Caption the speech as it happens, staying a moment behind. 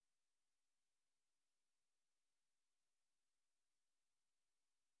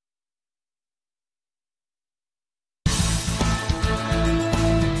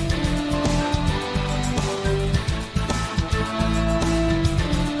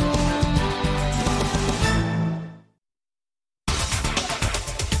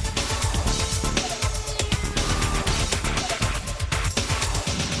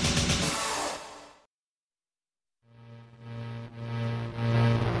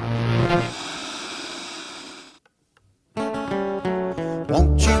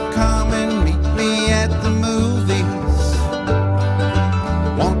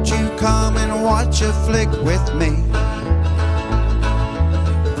me.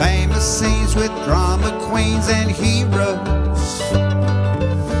 Famous scenes with drama queens and heroes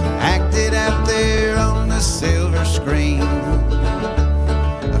acted out there on the silver screen.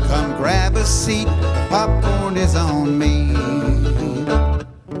 Come grab a seat, the popcorn is on me.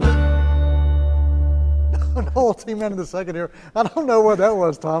 Whole team in the second here. I don't know what that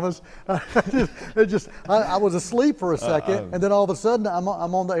was, Thomas. I was asleep for a second, and then all of a sudden I'm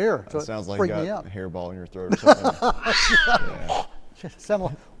on the air. So it sounds like freaked you me got out. a hairball in your throat or something. Yeah. Sound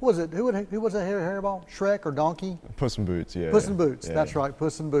like, what was it? Who was that hairball? Shrek or Donkey? Puss in Boots, yeah. Puss in Boots. Yeah. That's right,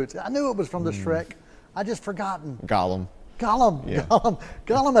 Puss in Boots. I knew it was from the Shrek. I just forgotten. Gollum. Yeah.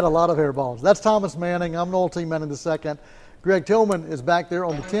 Gollum had a lot of hairballs. That's Thomas Manning. I'm Noel T. Manning II. Greg Tillman is back there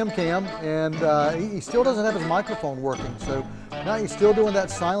on the Tim Cam, and he still doesn't have his microphone working. So now he's still doing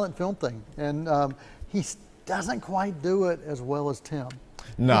that silent film thing, and he doesn't quite do it as well as Tim.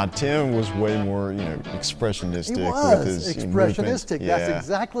 Nah, Tim was way more, expressionistic. He was with his expressionistic. movement. That's Yeah.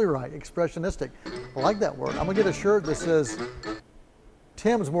 exactly right. Expressionistic. I like that word. I'm gonna get a shirt that says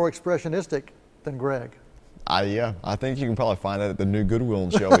Tim's more expressionistic than Greg. Yeah, I think you can probably find that at the new Goodwill in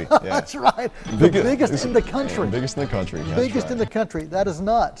Shelby. Yeah. That's right. The biggest in the country. Biggest in the country. That's Biggest right. in the country. That is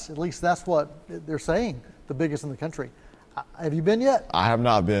nuts. At least that's what they're saying. The biggest in the country. Have you been yet? I have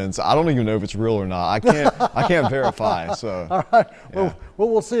not been, so I don't even know if it's real or not. I can't verify. So. All right. Yeah. Well,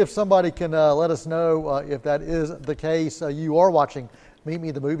 we'll see if somebody can let us know if that is the case. You are watching Meet Me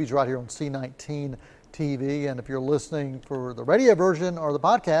at the Movies right here on C19 TV, and if you're listening for the radio version or the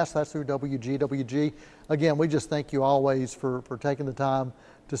podcast, that's through WGWG. Again, we just thank you always for taking the time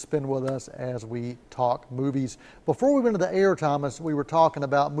to spend with us as we talk movies. Before we went into the air, Thomas, we were talking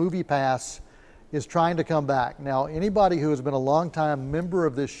about MoviePass is trying to come back. Now, anybody who has been a longtime member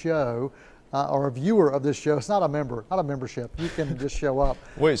of this show or a viewer of this show, it's not a membership. You can just show up.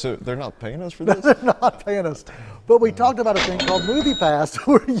 Wait, so they're not paying us for this? They're not paying us. But we talked about a thing called MoviePass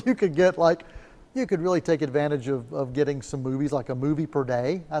where you could get you could really take advantage of getting some movies, like a movie per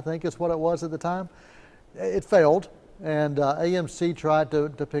day, I think is what it was at the time. It failed, and AMC tried to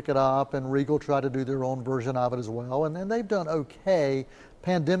pick it up, and Regal tried to do their own version of it as well, and they've done okay.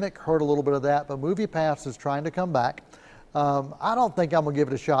 Pandemic hurt a little bit of that, but MoviePass is trying to come back. I don't think I'm going to give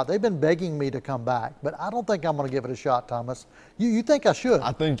it a shot. They've been begging me to come back, but I don't think I'm going to give it a shot, Thomas. You think I should?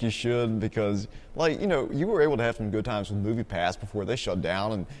 I think you should because, you were able to have some good times with MoviePass before they shut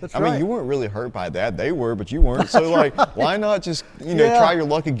down. And That's I right. mean, you weren't really hurt by that. They were, but you weren't. So, why not just, try your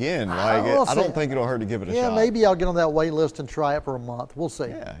luck again? We'll I don't see. think it'll hurt to give it a shot. Yeah, maybe I'll get on that wait list and try it for a month. We'll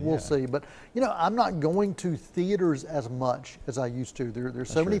see. We'll Yeah. see. But, I'm not going to theaters as much as I used to.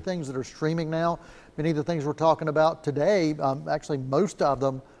 There's so many things that are streaming now. Many of the things we're talking about today, actually most of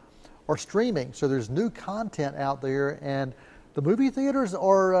them are streaming. So there's new content out there, and the movie theaters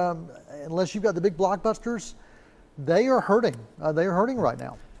are, unless you've got the big blockbusters, they are hurting. They are hurting right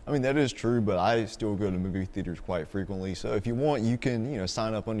now. I mean, that is true, but I still go to movie theaters quite frequently. So if you want, you can,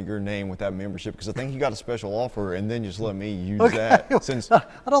 sign up under your name with that membership because I think you got a special offer, and then just let me use that. Since I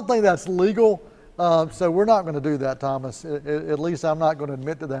don't think that's legal. So we're not going to do that, Thomas. At least I'm not going to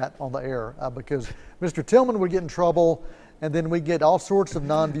admit to that on the air because Mr. Tillman would get in trouble, and then we get all sorts of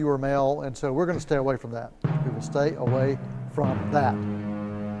non-viewer mail, and so we're going to stay away from that. We will stay away from that.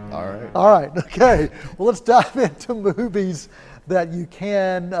 All right. Okay. Well, let's dive into movies that you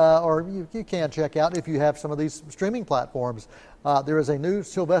can or you can check out if you have some of these streaming platforms. There is a new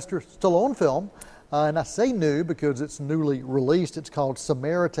Sylvester Stallone film. And I say new because it's newly released. It's called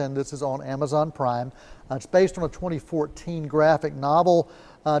Samaritan. This is on Amazon Prime. It's based on a 2014 graphic novel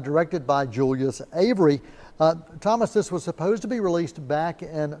directed by Julius Avery. Thomas, this was supposed to be released back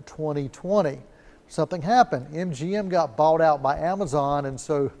in 2020. Something happened. MGM got bought out by Amazon, and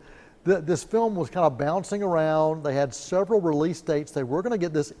so this film was kind of bouncing around. They had several release dates. They were going to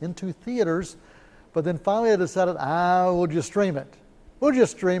get this into theaters, but then finally they decided, we'll just stream it. We'll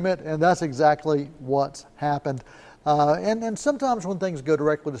just stream it, and that's exactly what's happened. And sometimes when things go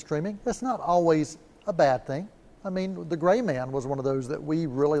directly to streaming, that's not always a bad thing. I mean, The Gray Man was one of those that we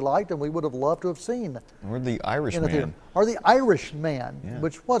really liked and we would have loved to have seen. Or The Irishman. Or The Irishman,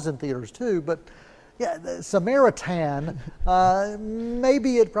 which was in theaters too. But yeah, Samaritan,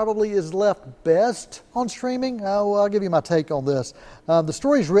 maybe it probably is left best on streaming. I'll give you my take on this. The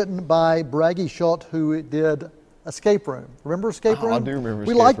story is written by Bragi Schultz, who did Escape Room. Remember Escape Room? I do remember Escape Room.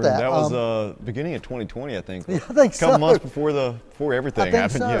 We liked that. That was beginning of 2020, I think. Yeah, I think so. A couple months before everything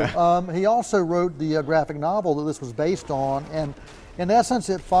happened. So. Yeah. He also wrote the graphic novel that this was based on, and in essence,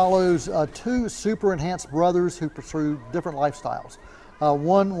 it follows two super enhanced brothers who pursue different lifestyles.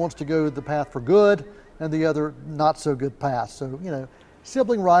 One wants to go the path for good, and the other not so good path. So,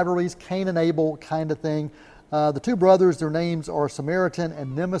 sibling rivalries, Cain and Abel kind of thing. The two brothers, their names are Samaritan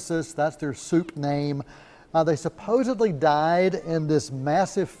and Nemesis. That's their soup name. They supposedly died in this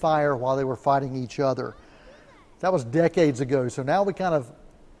massive fire while they were fighting each other. That was decades ago. So now we kind of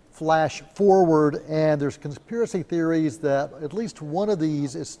flash forward, and there's conspiracy theories that at least one of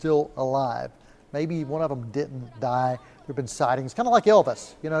these is still alive. Maybe one of them didn't die. There have been sightings, kind of like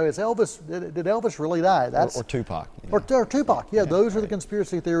Elvis. You know, did Elvis really die? Or Tupac. Or Tupac. Yeah, those are the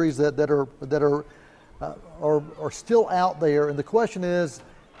conspiracy theories that are still out there. And the question is,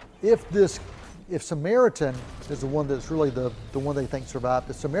 if Samaritan is the one that's really the one they think survived,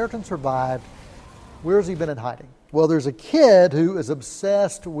 if Samaritan survived, where has he been in hiding? Well, there's a kid who is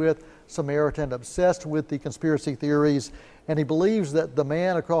obsessed with Samaritan, obsessed with the conspiracy theories, and he believes that the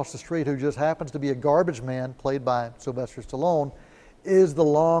man across the street, who just happens to be a garbage man, played by Sylvester Stallone, is the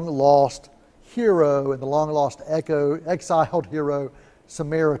long-lost hero and the long-lost exiled hero,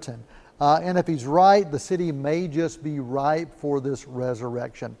 Samaritan. And if he's right, the city may just be ripe for this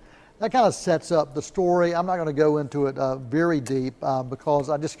resurrection. That kind of sets up the story. I'm not going to go into it very deep because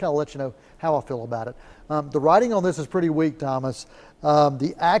I just kind of let you know how I feel about it. The writing on this is pretty weak, Thomas.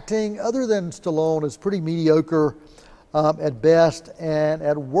 The acting, other than Stallone, is pretty mediocre at best, and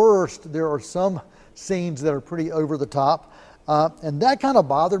at worst, there are some scenes that are pretty over the top. And that kind of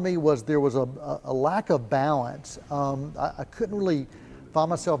bothered me. There was a lack of balance. I couldn't really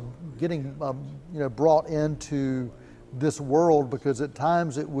find myself getting brought into this world, because at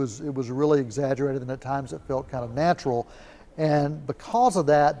times it was really exaggerated, and at times it felt kind of natural. And because of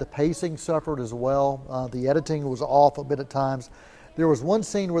that, the pacing suffered as well. The editing was off a bit at times. There was one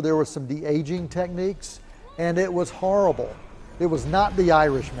scene where there was some de-aging techniques, and it was horrible. It was not The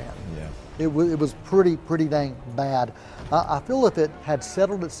Irishman. Yeah. It was pretty dang bad. I feel if it had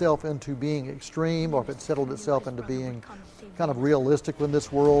settled itself into being extreme, or if it settled itself into being kind of realistic in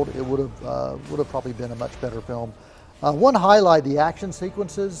this world, it would have probably been a much better film. One highlight, the action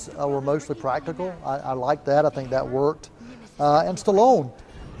sequences were mostly practical. I liked that. I think that worked. And Stallone,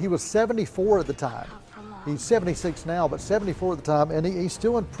 he was 74 at the time. He's 76 now, but 74 at the time, and he's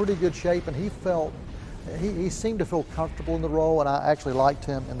still in pretty good shape, and he seemed to feel comfortable in the role, and I actually liked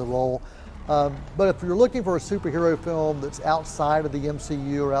him in the role. But if you're looking for a superhero film that's outside of the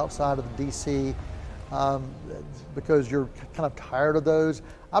MCU or outside of the DC, because you're kind of tired of those,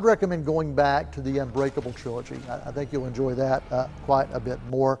 I'd recommend going back to the Unbreakable trilogy. I think you'll enjoy that quite a bit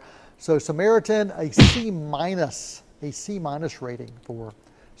more. So Samaritan, a C minus rating for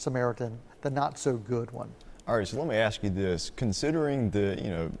Samaritan, the not so good one. All right, so let me ask you this. Considering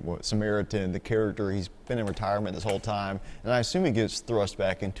Samaritan, the character, he's been in retirement this whole time, and I assume he gets thrust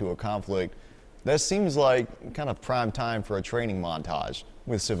back into a conflict, that seems like kind of prime time for a training montage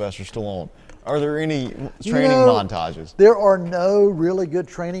with Sylvester Stallone. Are there any training montages? There are no really good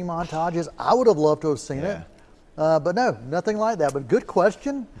training montages. I would have loved to have seen it, but no, nothing like that. But good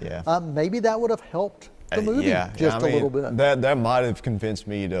question. Yeah. Maybe that would have helped the movie a little bit. That might have convinced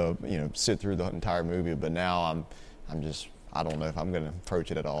me to sit through the entire movie, but now I don't know if I'm going to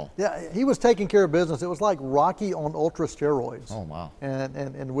approach it at all. Yeah, he was taking care of business. It was like Rocky on ultra steroids. Oh wow!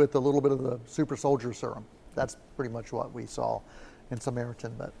 And with a little bit of the super soldier serum. That's pretty much what we saw in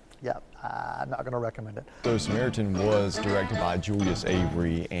Samaritan. But yeah, I'm not going to recommend it. So Samaritan was directed by Julius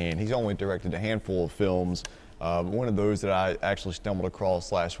Avery, and he's only directed a handful of films. One of those that I actually stumbled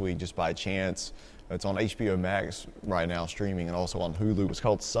across last week just by chance. It's on HBO Max right now, streaming, and also on Hulu. It's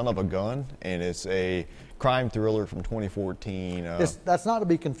called Son of a Gun, and it's a crime thriller from 2014. That's not to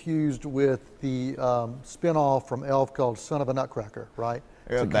be confused with the spin-off from Elf called Son of a Nutcracker, right?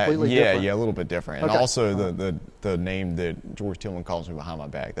 Different. A little bit different. Okay. And also the name that George Tillman calls me behind my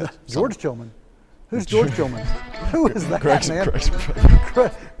back. That's George Tillman? Who's George Tillman? Who is that,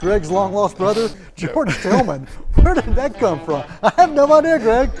 man? Greg's long-lost brother? George Tillman. Where did that come from? I have no idea,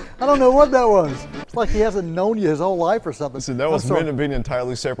 Greg. I don't know what that was. It's like he hasn't known you his whole life or something. Listen, that was meant to be an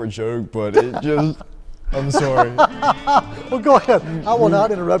entirely separate joke, but it just... I'm sorry. Well, go ahead. I will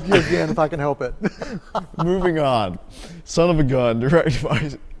not interrupt you again if I can help it. Moving on. Son of a Gun, directed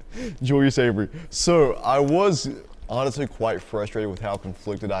by Julius Avery. So I was honestly quite frustrated with how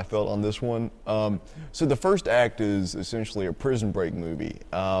conflicted I felt on this one. So the first act is essentially a prison break movie,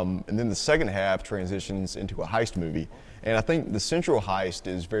 and then the second half transitions into a heist movie. And I think the central heist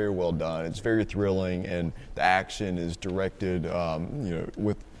is very well done. It's very thrilling, and the action is directed,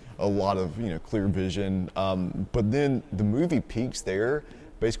 with a lot of clear vision. But then the movie peaks there.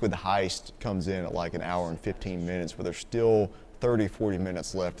 Basically, the heist comes in at like an hour and 15 minutes, but there's still 30, 40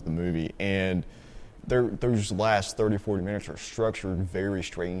 minutes left of the movie. And those last 30, 40 minutes are structured very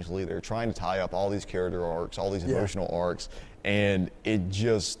strangely. They're trying to tie up all these character arcs, all these emotional arcs, and it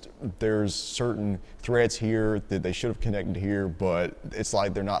just, there's certain threads here that they should have connected here, but it's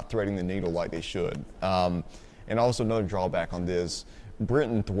like they're not threading the needle like they should. And also another drawback on this,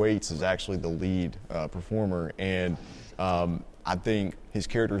 Brenton Thwaites is actually the lead performer, and I think his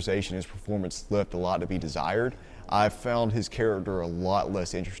characterization, his performance left a lot to be desired. I found his character a lot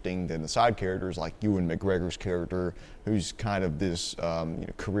less interesting than the side characters, like Ewan McGregor's character, who's kind of this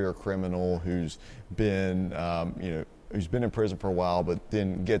career criminal who's been who's been in prison for a while, but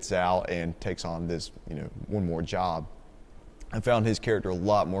then gets out and takes on this one more job. I found his character a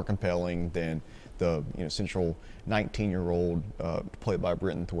lot more compelling than the central 19-year-old played by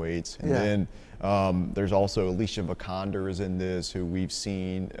Brenton Thwaites. And then there's also Alicia Vikander is in this, who we've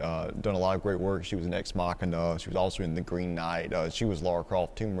seen done a lot of great work. She was in Ex Machina. She was also in The Green Knight. She was Lara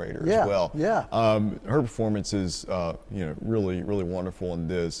Croft Tomb Raider as well. Yeah. Her performance is really, really wonderful in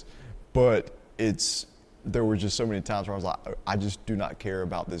this, but there were just so many times where I was like, I just do not care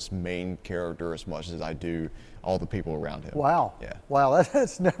about this main character as much as I do all the people around him. Wow. Yeah. Wow,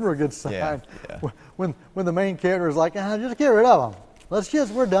 that's never a good sign. Yeah. When the main character is like, just get rid of them.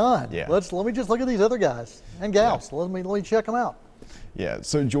 We're done. Yeah. Let me just look at these other guys and gals. Yeah. Let me check them out. Yeah.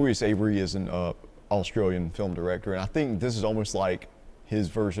 So Julius Avery is an Australian film director, and I think this is almost like his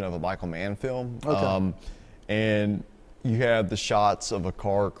version of a Michael Mann film. Okay. And you have the shots of a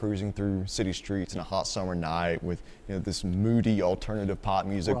car cruising through city streets on a hot summer night with this moody alternative pop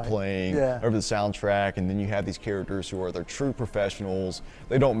music playing over the soundtrack, and then you have these characters who are they're true professionals.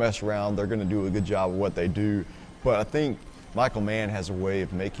 They don't mess around. They're going to do a good job of what they do. But I think Michael Mann has a way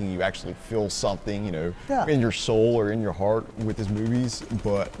of making you actually feel something, in your soul or in your heart with his movies.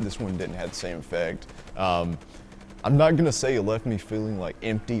 But this one didn't have the same effect. I'm not going to say it left me feeling like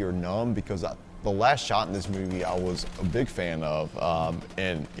empty or numb, because the last shot in this movie I was a big fan of,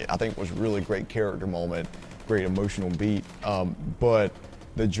 and I think it was a really great character moment, great emotional beat. But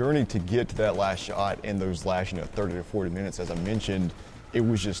the journey to get to that last shot in those last 30 to 40 minutes, as I mentioned, it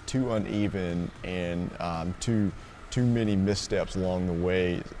was just too uneven and too many missteps along the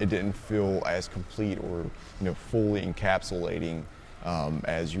way. It didn't feel as complete or fully encapsulating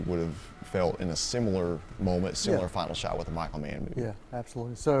as you would have felt in a similar moment, similar final shot with a Michael Mann movie. Yeah,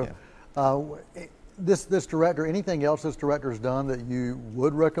 absolutely. So. This director, anything else this director's done that you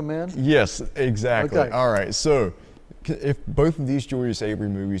would recommend? Yes, exactly. Okay. All right. So if both of these Julius Avery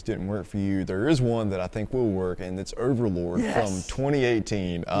movies didn't work for you, there is one that I think will work, and it's Overlord from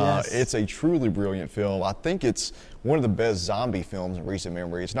 2018. It's a truly brilliant film. I think it's one of the best zombie films in recent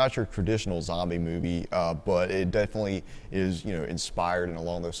memory. It's not your traditional zombie movie, but it definitely is, inspired and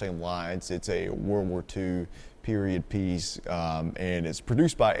along those same lines. It's a World War II period piece, and it's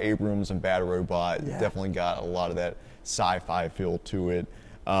produced by Abrams and Bad Robot. Yeah. Definitely got a lot of that sci-fi feel to it,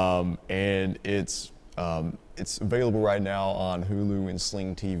 and it's available right now on Hulu and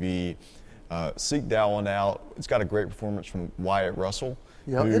Sling TV. Seek that one out. It's got a great performance from Wyatt Russell.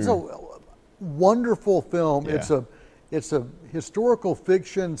 Yeah, it's a wonderful film. Yeah. It's a historical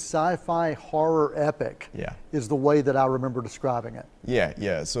fiction, sci-fi horror epic. Yeah. Is the way that I remember describing it.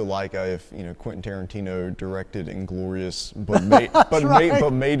 Yeah. So like if Quentin Tarantino directed Inglourious,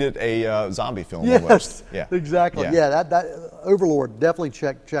 but made it a zombie film. Yes. Almost. Yeah. Exactly. Yeah. That Overlord. Definitely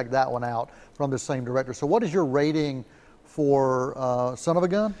check that one out from the same director. So what is your rating for Son of a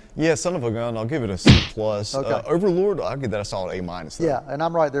Gun? Yeah, Son of a Gun, I'll give it a C+. Okay. Overlord, I'll give that a solid A-. Though. Yeah, and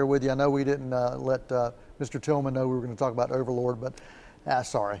I'm right there with you. I know we didn't let Mr. Tillman know we were going to talk about Overlord, but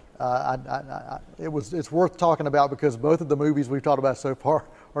sorry. It's worth talking about because both of the movies we've talked about so far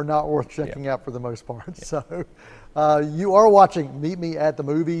are not worth checking out for the most part. Yeah. So you are watching Meet Me at the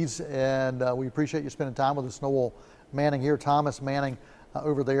Movies, and we appreciate you spending time with us. Noel Manning here, Thomas Manning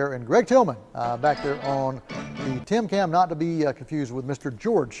over there, and Greg Tillman back there on the Tim Cam, not to be confused with Mr.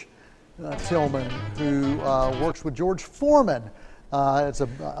 George Tillman, who works with George Foreman. It's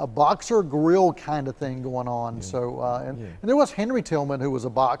a boxer grill kind of thing going on. Yeah. So, and there was Henry Tillman, who was a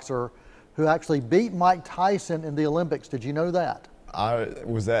boxer, who actually beat Mike Tyson in the Olympics. Did you know that?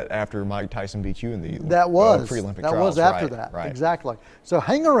 Was that after Mike Tyson beat you in the pre-Olympic trials? That was after that. Right. Exactly. So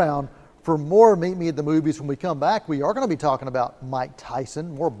hang around for more Meet Me at the Movies. When we come back, we are going to be talking about Mike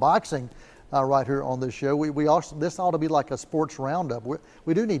Tyson, more boxing right here on this show. We also, this ought to be like a sports roundup.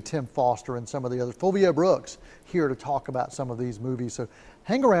 We do need Tim Foster and some of the others. Fulvio Brooks here to talk about some of these movies. So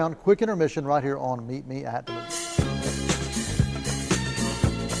hang around, quick intermission right here on Meet Me at the Movies.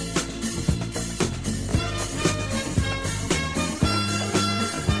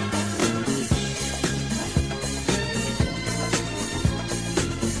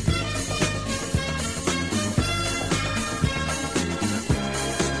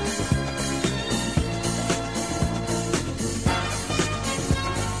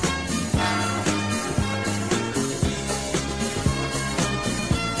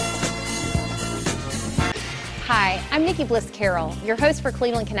 Hi, I'm Nikki Bliss Carroll, your host for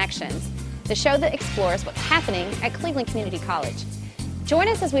Cleveland Connections, the show that explores what's happening at Cleveland Community College. Join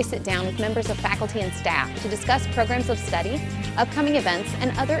us as we sit down with members of faculty and staff to discuss programs of study, upcoming events,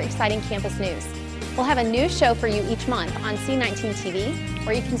 and other exciting campus news. We'll have a new show for you each month on C19 TV,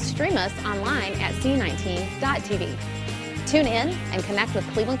 or you can stream us online at c19.tv. Tune in and connect with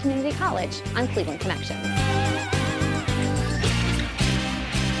Cleveland Community College on Cleveland Connections.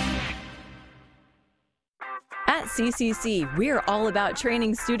 At CCC, we're all about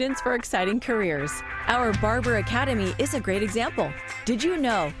training students for exciting careers. Our Barber Academy is a great example. Did you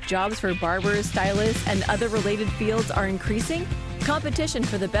know jobs for barbers, stylists, and other related fields are increasing? Competition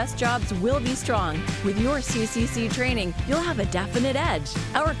for the best jobs will be strong. With your CCC training, you'll have a definite edge.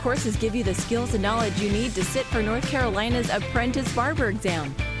 Our courses give you the skills and knowledge you need to sit for North Carolina's Apprentice Barber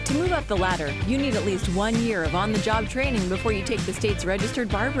exam. To move up the ladder, you need at least 1 year of on-the-job training before you take the state's registered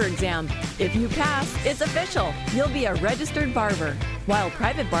barber exam. If you pass, it's official. You'll be a registered barber. While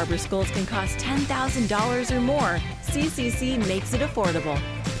private barber schools can cost $10,000 or more, CCC makes it affordable.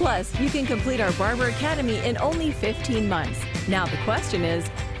 Plus, you can complete our Barber Academy in only 15 months. Now the question is,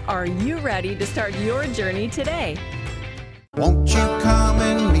 are you ready to start your journey today? Won't you come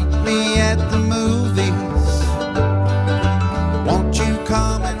and meet me at the movies? Won't you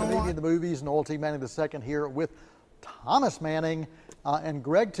come and Meeting in the movies, and Noel T. Manning II here with Thomas Manning and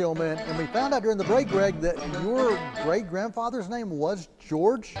Greg Tillman. And we found out during the break, Greg, that your great-grandfather's name was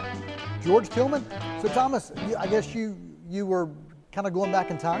George Tillman. So Thomas, I guess you were kind of going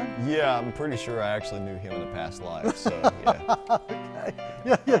back in time? Yeah, I'm pretty sure I actually knew him in a past life, so yeah. Okay.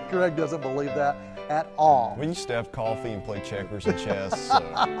 Yeah, Greg doesn't believe that at all. We used to have coffee and play checkers and chess,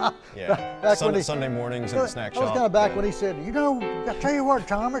 so yeah. Back when Sunday mornings at the snack shop. That was kind of back when he said, I tell you what,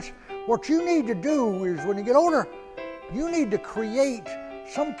 Thomas, what you need to do is when you get older, you need to create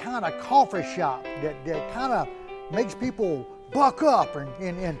some kind of coffee shop that kind of makes people buck up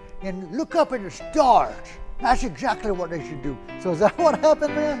and look up at the stars. That's exactly what they should do. So is that what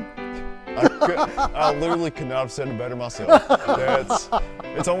happened then? I literally could not have said it better myself.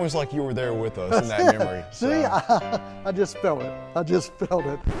 It's almost like you were there with us in that memory. See, I just felt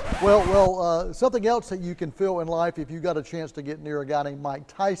it. Well, something else that you can feel in life if you got a chance to get near a guy named Mike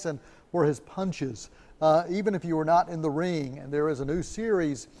Tyson were his punches. Even if you were not in the ring, and there is a new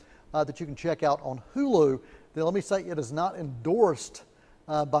series that you can check out on Hulu. Then let me say it is not endorsed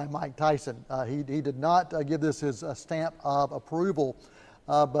by Mike Tyson. He did not give this his stamp of approval,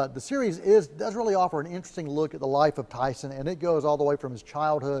 but the series does really offer an interesting look at the life of Tyson, and it goes all the way from his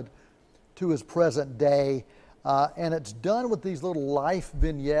childhood to his present day, and it's done with these little life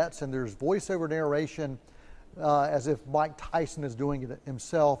vignettes, and there's voiceover narration as if Mike Tyson is doing it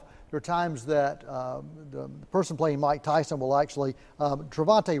himself. There are times that the person playing Mike Tyson will actually,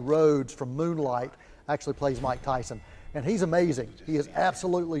 Trevante Rhodes from Moonlight actually plays Mike Tyson. And he's amazing. He is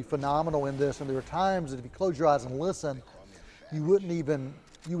absolutely phenomenal in this. And there are times that if you close your eyes and listen, you would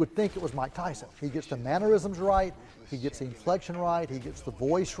think it was Mike Tyson. He gets the mannerisms right. He gets the inflection right. He gets the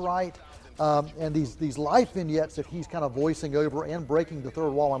voice right. And these life vignettes that he's kind of voicing over and breaking the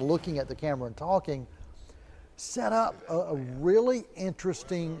third wall and looking at the camera and talking set up a really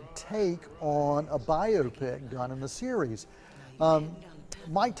interesting take on a biopic done in the series.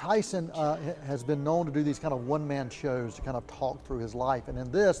 Mike Tyson has been known to do these kind of one-man shows to kind of talk through his life. And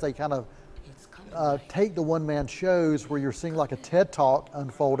in this, they kind of take the one-man shows where you're seeing like a TED Talk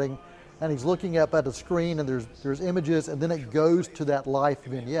unfolding, and he's looking up at the screen, and there's images, and then it goes to that life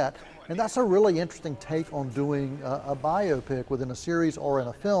vignette. And that's a really interesting take on doing a biopic within a series or in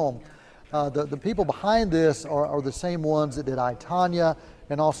a film. The people behind this are the same ones that did I, Tonya,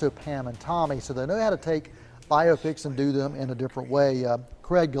 and also Pam and Tommy. So they know how to take biopics and do them in a different way.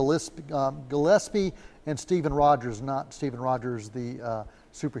 Craig Gillespie and Stephen Rogers, not Stephen Rogers, the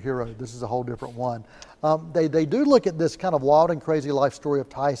superhero. This is a whole different one. They do look at this kind of wild and crazy life story of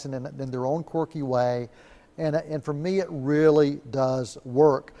Tyson in their own quirky way, and for me it really does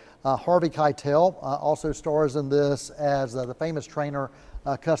work. Harvey Keitel also stars in this as the famous trainer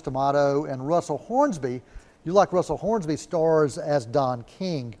Customato, and Russell Hornsby, you like Russell Hornsby, stars as Don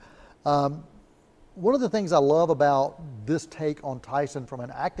King. One of the things I love about this take on Tyson from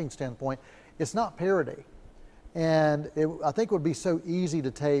an acting standpoint, it's not parody. And I think it would be so easy to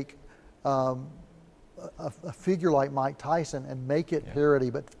take a figure like Mike Tyson and make it parody,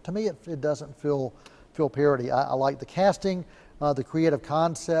 but to me it doesn't feel parody. I like the casting, the creative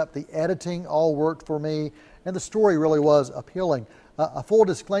concept, the editing all worked for me, and the story really was appealing. A full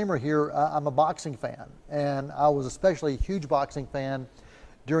disclaimer here, I'm a boxing fan, and I was especially a huge boxing fan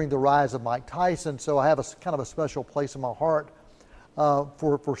during the rise of Mike Tyson, so I have a kind of a special place in my heart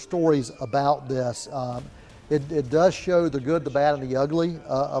for stories about this. It does show the good, the bad, and the ugly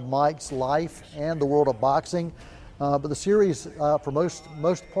of Mike's life and the world of boxing. But the series, for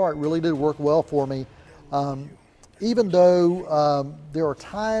most part, really did work well for me. Even though there are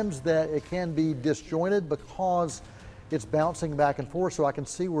times that it can be disjointed because it's bouncing back and forth, so I can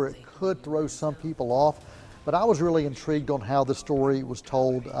see where it could throw some people off. But I was really intrigued on how the story was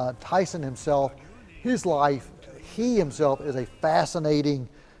told. Tyson himself, his life, he himself is a fascinating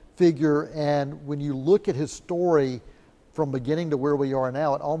figure, and when you look at his story from beginning to where we are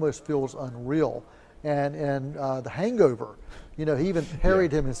now, it almost feels unreal. And The Hangover, he even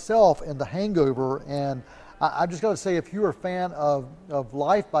parodied him himself in The Hangover. And I just got to say, if you're a fan of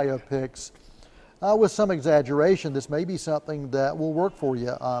life biopics, with some exaggeration, this may be something that will work for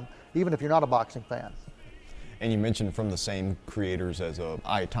you, even if you're not a boxing fan. And you mentioned from the same creators as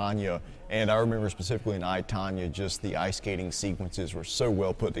I, Tonya, and I remember specifically in I, Tonya, just the ice skating sequences were so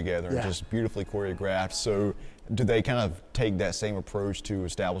well put together and just beautifully choreographed. So do they kind of take that same approach to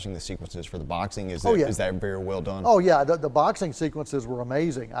establishing the sequences for the boxing? Is that very well done? Oh yeah, the boxing sequences were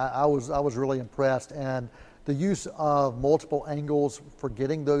amazing. I was really impressed, and the use of multiple angles for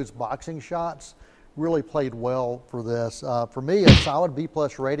getting those boxing shots really played well for this. For me, a solid B+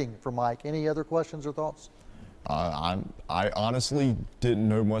 rating for Mike. Any other questions or thoughts? I honestly didn't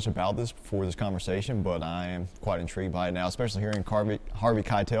know much about this before this conversation, but I am quite intrigued by it now, especially hearing Harvey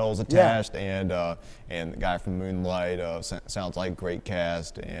Keitel is attached, and the guy from Moonlight sounds like a great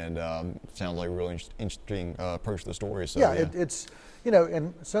cast, and sounds like a really interesting approach to the story. So it's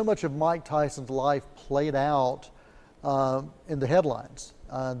and so much of Mike Tyson's life played out in the headlines.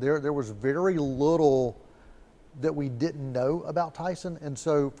 There was very little that we didn't know about Tyson, and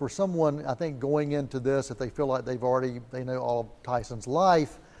so for someone, I think, going into this, if they feel like they know all of Tyson's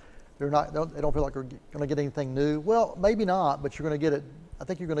life, they don't feel like they're going to get anything new. Well, maybe not, but you're going to get it. I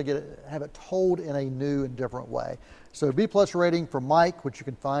think you're going to have it told in a new and different way. So B+ rating for Mike, which you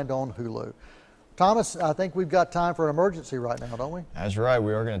can find on Hulu. Thomas, I think we've got time for an emergency right now, don't we? That's right.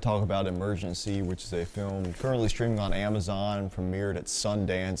 We are going to talk about Emergency, which is a film currently streaming on Amazon, premiered at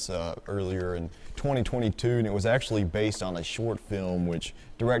Sundance earlier in 2022, and it was actually based on a short film which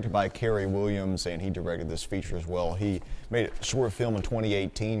directed by Kerry Williams, and he directed this feature as well. He made a short film in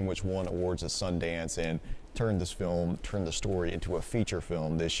 2018 which won awards at Sundance, and turned the story into a feature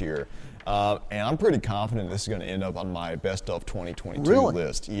film this year. And I'm pretty confident this is going to end up on my best of 2022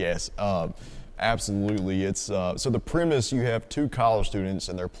 list. Yes. Absolutely. It's so the premise, you have two college students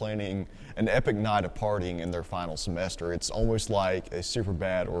and they're planning an epic night of partying in their final semester. It's almost like a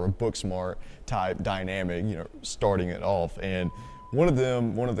Superbad or a Booksmart type dynamic, starting it off. And one of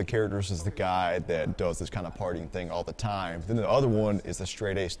the characters is the guy that does this kind of partying thing all the time. Then the other one is the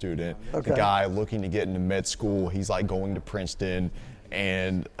straight A student, the guy looking to get into med school. He's like going to Princeton.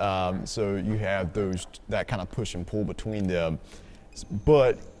 And so you have that kind of push and pull between them.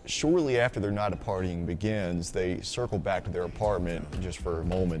 But shortly after their night of partying begins, they circle back to their apartment just for a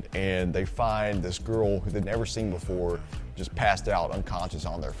moment, and they find this girl who they'd never seen before just passed out unconscious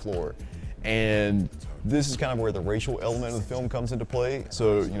on their floor. And this is kind of where the racial element of the film comes into play.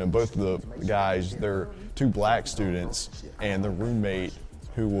 So, both of the guys, they're two black students, and the roommate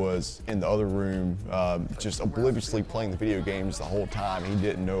who was in the other room just obliviously playing the video games the whole time. He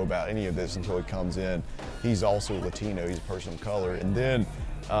didn't know about any of this until he comes in. He's also Latino, he's a person of color. And then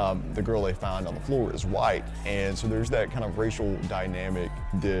the girl they found on the floor is white. And so there's that kind of racial dynamic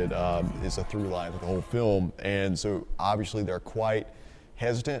that is a through line with the whole film. And so obviously they're quite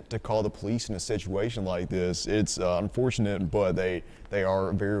hesitant to call the police in a situation like this. It's unfortunate, but they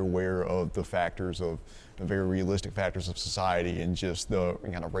are very aware of the factors of the very realistic factors of society and just the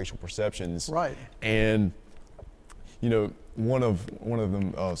kind of racial perceptions. Right. And one of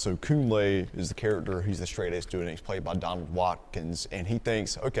them, so Kunle is the character. He's the straight A student. He's played by Donald Watkins, and he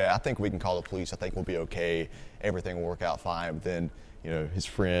thinks, okay, I think we can call the police. I think we'll be okay. Everything will work out fine. But then, his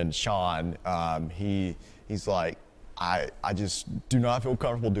friend Sean, he's like, I just do not feel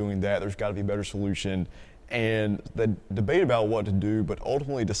comfortable doing that. There's got to be a better solution. And they debate about what to do, but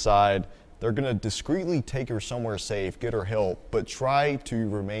ultimately decide they're going to discreetly take her somewhere safe, get her help, but try to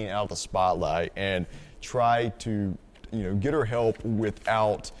remain out of the spotlight and try to, get her help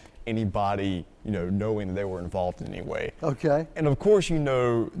without anybody, knowing that they were involved in any way. Okay. And of course,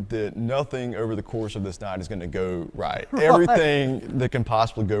 that nothing over the course of this night is going to go right. Everything that can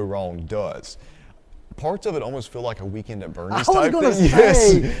possibly go wrong does. Parts of it almost feel like a Weekend at Bernie's type thing.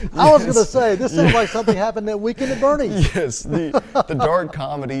 I was going to say, this seems like something happened at Weekend at Bernie's. Yes, the dark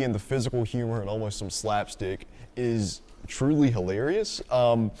comedy and the physical humor and almost some slapstick is truly hilarious.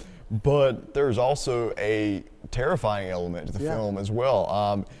 but there's also a terrifying element to the film as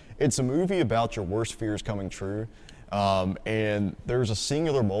well. It's a movie about your worst fears coming true, and there's a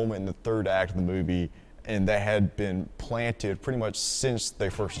singular moment in the third act of the movie, and that had been planted pretty much since they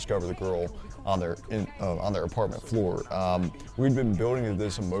first discovered the girl on their apartment floor. We'd been building to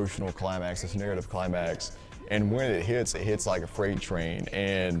this emotional climax, this narrative climax, and when it hits like a freight train.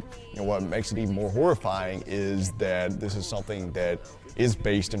 And what makes it even more horrifying is that this is something that is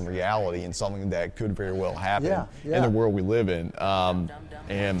based in reality and something that could very well happen in the world we live in.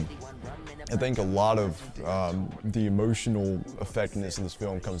 And I think a lot of the emotional effectiveness in this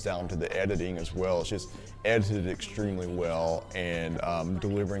film comes down to the editing as well. It's just edited extremely well, and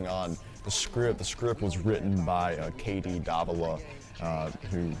delivering on the script. The script was written by K.D. Davila,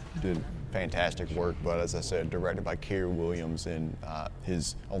 who did fantastic work, but as I said, directed by Kerry Williams in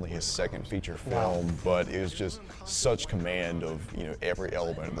only his second feature film. But it was just such command of every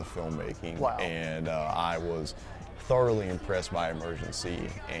element of the filmmaking, and I was thoroughly impressed by Emergency.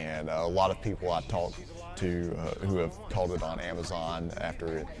 And a lot of people I talked to who have called it on Amazon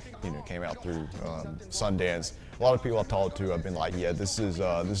after it came out through Sundance. A lot of people I've talked to have been like, yeah, this is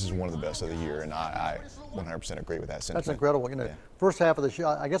one of the best of the year, and I 100% agree with that sentiment. That's incredible. First half of the show,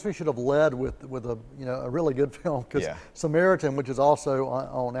 I guess we should have led with a a really good film, because Samaritan, which is also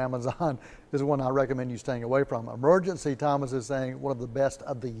on Amazon, is one I recommend you staying away from. Emergency, Thomas is saying, one of the best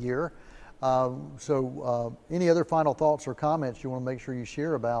of the year. So any other final thoughts or comments you want to make sure you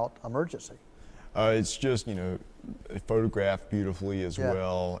share about Emergency? It's just, photographed beautifully as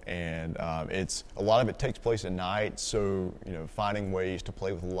well, and it's a lot of it takes place at night, so finding ways to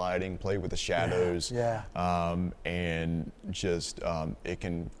play with the lighting, play with the shadows, and just it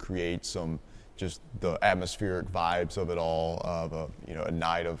can create some just the atmospheric vibes of it all, of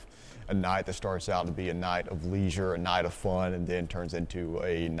a night that starts out to be a night of leisure, a night of fun, and then turns into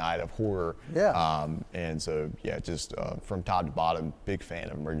a night of horror. And so, just from top to bottom, big fan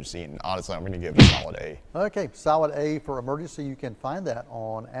of Emergency. And honestly, I'm going to give it a solid A. Okay, solid A for Emergency. You can find that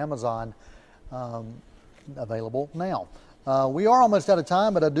on Amazon, available now. We are almost out of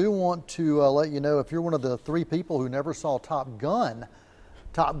time, but I do want to let you know, if you're one of the 3 people who never saw Top Gun,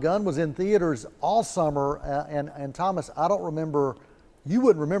 Top Gun was in theaters all summer. And Thomas, I don't remember, you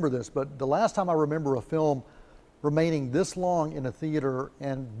wouldn't remember this, but the last time I remember a film remaining this long in a theater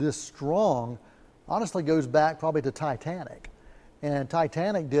and this strong honestly goes back probably to Titanic. And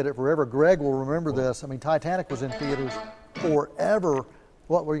Titanic did it forever. Greg will remember this. I mean, Titanic was in theaters forever.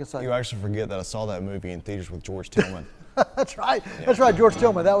 What were you going to say? You actually forget that I saw that movie in theaters with George Tillman. That's right. That's right, George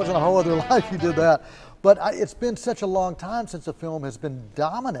Tillman. That was in a whole other life you did that. But it's been such a long time since a film has been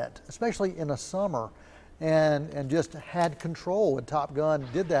dominant, especially in a summer, and just had control. And Top Gun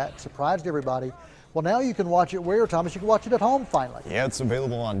did that, surprised everybody. Well, now you can watch it where, Thomas? You can watch it at home finally. Yeah, it's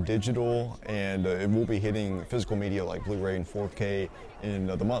available on digital, and it will be hitting physical media like Blu-ray and 4K in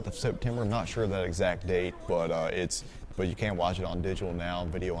the month of September. I'm not sure of that exact date, but you can watch it on digital now,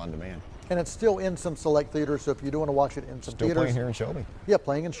 video on demand. And it's still in some select theaters, so if you do want to watch it in some theaters. Still playing here in Shelby. Yeah,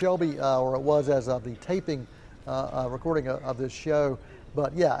 playing in Shelby, or it was as of the taping, recording of this show.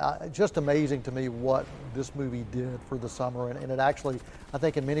 But yeah, just amazing to me what this movie did for the summer. And it actually, I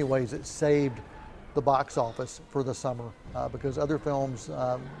think in many ways, it saved the box office for the summer, because other films,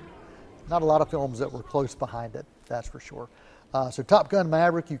 not a lot of films that were close behind it, that's for sure. So Top Gun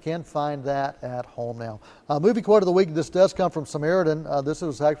Maverick, you can find that at home now. Movie quote of the week, this does come from Samaritan. This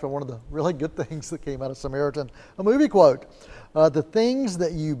was actually one of the really good things that came out of Samaritan. A movie quote, the things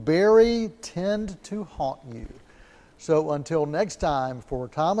that you bury tend to haunt you. So until next time, for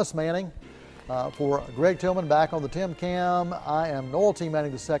Thomas Manning, for Greg Tillman back on the Tim Cam, I am Noel T.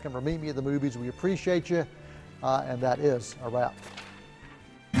 Manning II for Meet Me at the Movies. We appreciate you, and that is a wrap.